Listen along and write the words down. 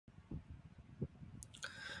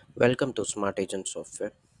Welcome to Smart Agent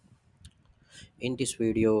Software. In this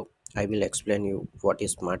video, I will explain you what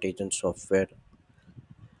is Smart Agent Software,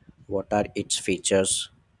 what are its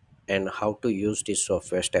features, and how to use this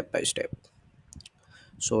software step by step.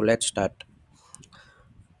 So let's start.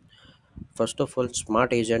 First of all,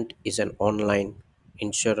 Smart Agent is an online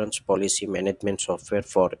insurance policy management software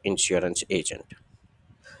for insurance agent.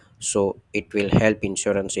 So it will help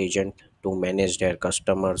insurance agent to manage their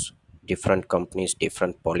customers, different companies,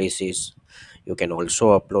 different policies. You can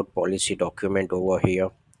also upload policy document over here,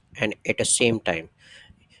 and at the same time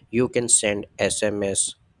you can send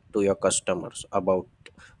SMS to your customers about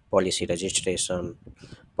policy registration,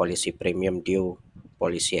 policy premium due,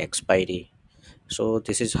 policy expiry. So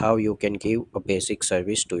this is how you can give a basic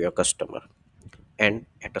service to your customer. And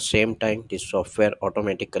at the same time, this software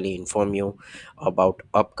automatically inform you about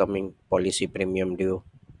upcoming policy premium due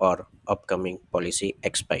or upcoming policy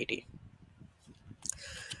expiry.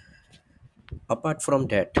 Apart from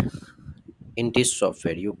that, in this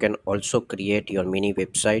software you can also create your mini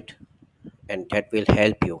website, and that will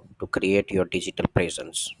help you to create your digital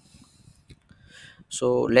presence.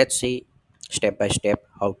 So let's see step by step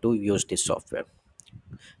how to use this software.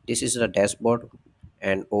 This is the dashboard,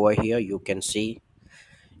 and over here you can see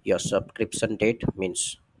your subscription date,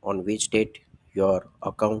 means on which date your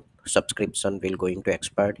account subscription will going to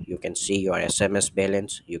expire. You can see your SMS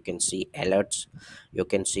balance, you can see alerts, you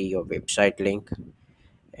can see your website link,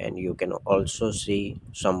 and you can also see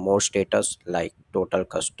some more status like total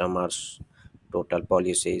customers, total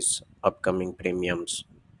policies, upcoming premiums,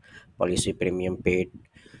 policy premium paid,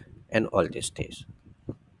 and all these things.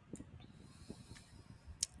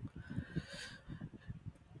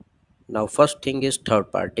 Now first thing is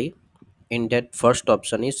third party. In that, first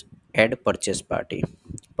option is add purchase party.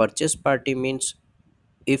 Purchase party means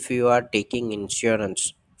if you are taking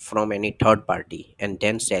insurance from any third party and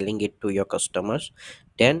then selling it to your customers,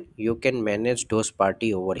 then you can manage those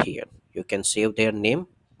party over here. You can save their name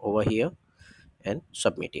over here and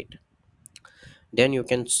submit it. Then you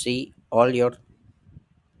can see all your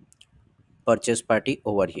purchase party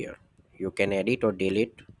over here. You can edit or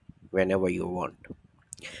delete whenever you want.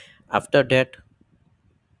 After that,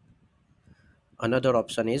 another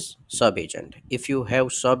option is sub agent. If you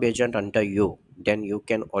have sub agent under you, then you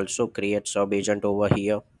can also create sub agent over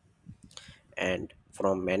here, and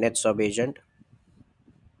from manage sub agent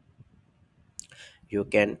you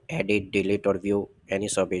can edit, delete, or view any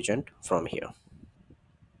sub agent from here.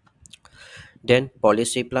 Then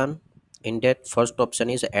policy plan. In that, first option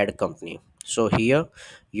is add company. So here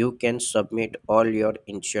you can submit all your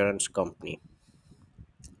insurance company,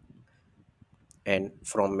 and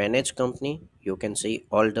from manage company you can see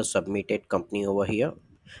all the submitted company over here.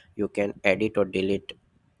 You can edit or delete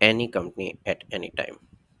any company at any time.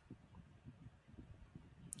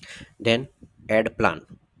 Then add plan.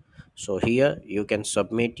 So here you can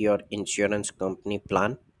submit your insurance company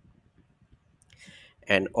plan,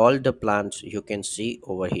 and all the plans you can see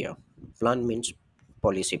over here. Plan means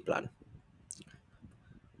policy plan.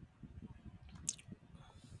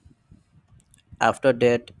 After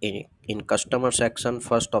that, in customer section,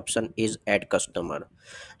 first option is add customer.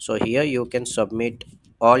 So here you can submit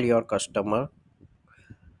all your customer,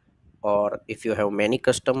 or if you have many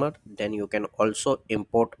customer, then you can also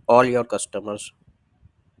import all your customers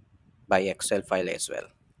by Excel file as well.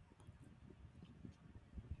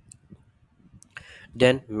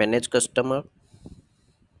 Then manage customer.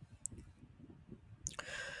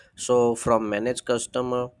 So from manage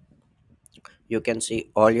customer you can see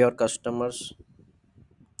all your customers,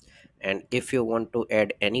 and if you want to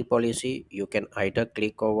add any policy you can either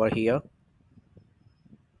click over here,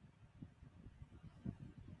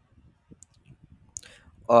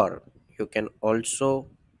 or you can also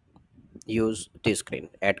use this screen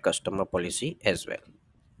add customer policy as well.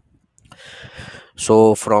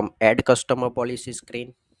 So from add customer policy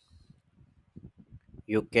screen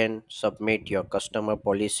you can submit your customer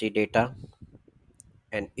policy data,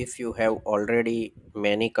 and if you have already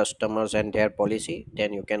many customers and their policy,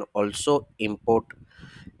 then you can also import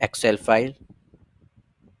Excel file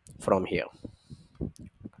from here.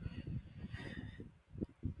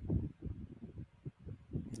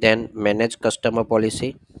 Then manage customer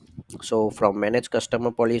policy. So from manage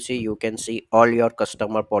customer policy you can see all your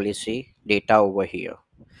customer policy data over here.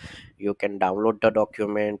 You can download the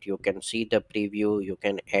document, you can see the preview, you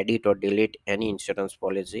can edit or delete any insurance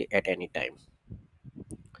policy at any time.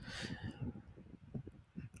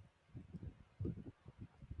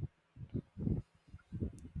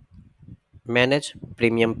 Manage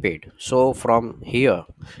premium paid. So from here,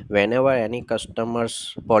 whenever any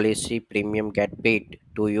customer's policy premium get paid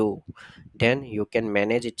to you, then you can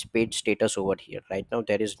manage its page status over here. Right now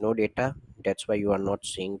there is no data, that's why you are not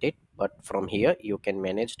seeing it, but from here you can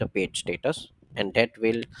manage the page status, and that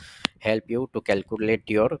will help you to calculate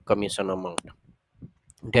your commission amount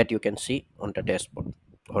that you can see on the dashboard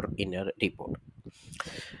or in a report.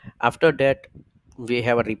 After that, we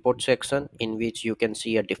have a report section in which you can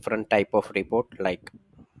see a different type of report like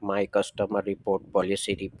my customer report,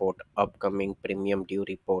 policy report, upcoming premium due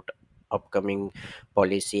report, upcoming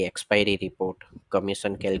policy expiry report,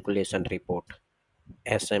 commission calculation report,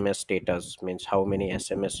 SMS status means how many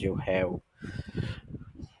SMS you have.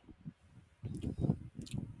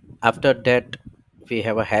 After that, we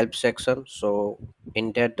have a help section. So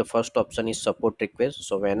in that, the first option is support request.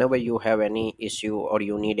 So whenever you have any issue or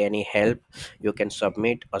you need any help, you can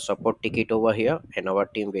submit a support ticket over here and our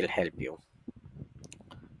team will help you.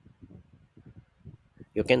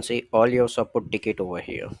 You can see all your support ticket over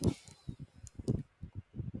here.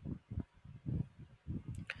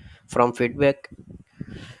 From feedback,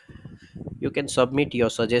 you can submit your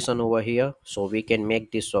suggestion over here so we can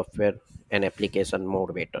make this software and application more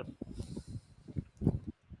better.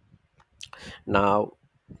 Now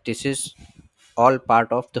this is all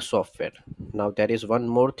part of the software. Now there is one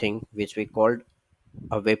more thing which we called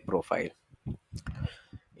a web profile.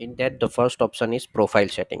 In that, the first option is profile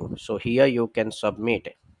setting. So here you can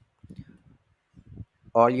submit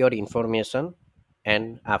all your information,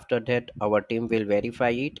 and after that our team will verify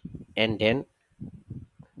it and then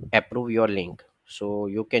approve your link. So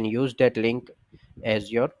you can use that link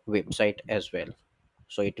as your website as well.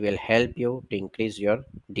 So it will help you to increase your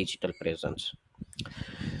digital presence.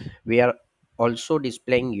 We are also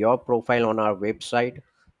displaying your profile on our website,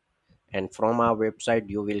 and from our website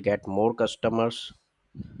you will get more customers,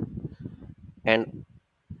 and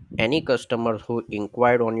any customer who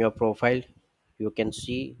inquired on your profile, you can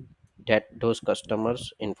see that those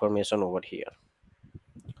customers information over here.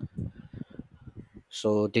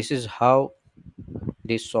 So this is how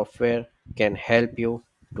this software can help you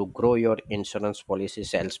to grow your insurance policy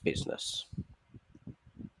sales business.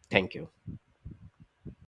 Thank you.